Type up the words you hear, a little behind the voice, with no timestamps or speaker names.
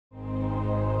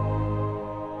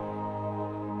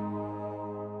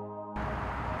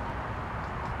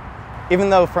Even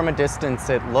though from a distance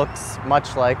it looks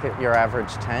much like your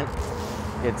average tent,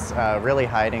 it's really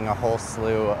hiding a whole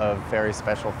slew of very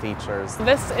special features.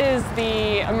 This is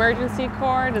the emergency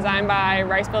core designed by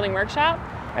Rice Building Workshop.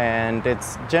 And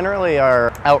it's generally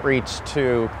our outreach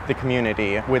to the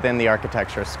community within the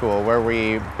architecture school, where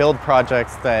we build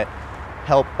projects that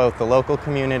help both the local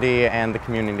community and the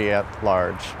community at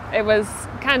large. It was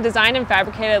kind of designed and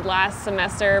fabricated last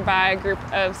semester by a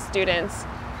group of students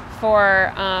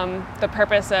for the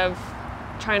purpose of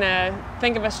trying to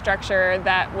think of a structure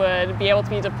that would be able to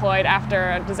be deployed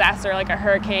after a disaster like a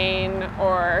hurricane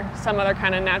or some other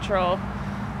kind of natural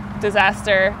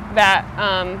disaster that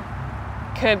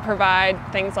could provide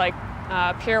things like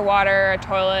pure water, a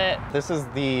toilet. This is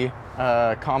the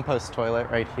compost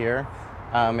toilet right here.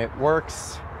 It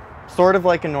works sort of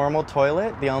like a normal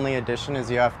toilet. The only addition is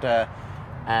you have to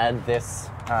add this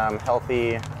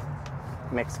healthy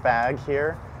mix bag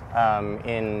here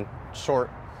in short,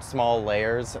 small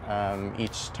layers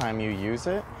each time you use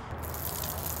it.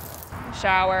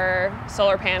 Shower,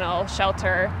 solar panel,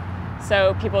 shelter,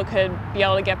 so people could be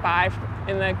able to get by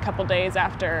in the couple days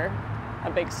after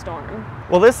a big storm.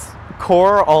 Well, this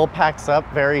core all packs up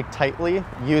very tightly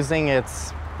using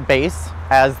its base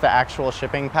as the actual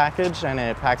shipping package, and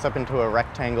it packs up into a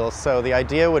rectangle. So the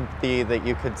idea would be that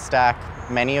you could stack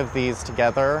many of these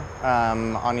together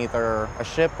on either a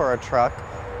ship or a truck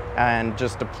and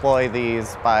just deploy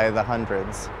these by the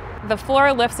hundreds. The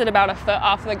floor lifts it about a foot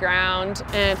off the ground,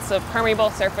 and it's a permeable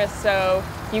surface, so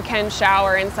you can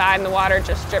shower inside and the water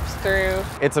just drips through.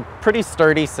 It's a pretty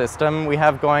sturdy system we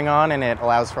have going on, and it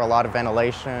allows for a lot of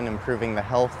ventilation, improving the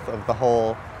health of the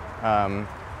whole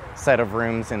set of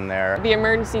rooms in there. The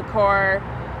emergency core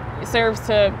serves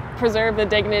to preserve the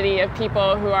dignity of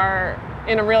people who are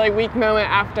in a really weak moment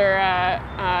after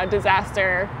a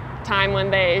disaster time when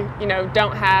they,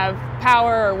 don't have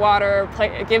power or water.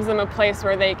 It gives them a place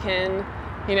where they can,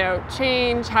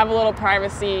 change, have a little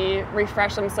privacy,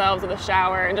 refresh themselves with a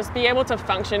shower, and just be able to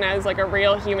function as like a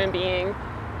real human being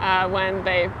when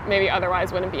they maybe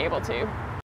otherwise wouldn't be able to.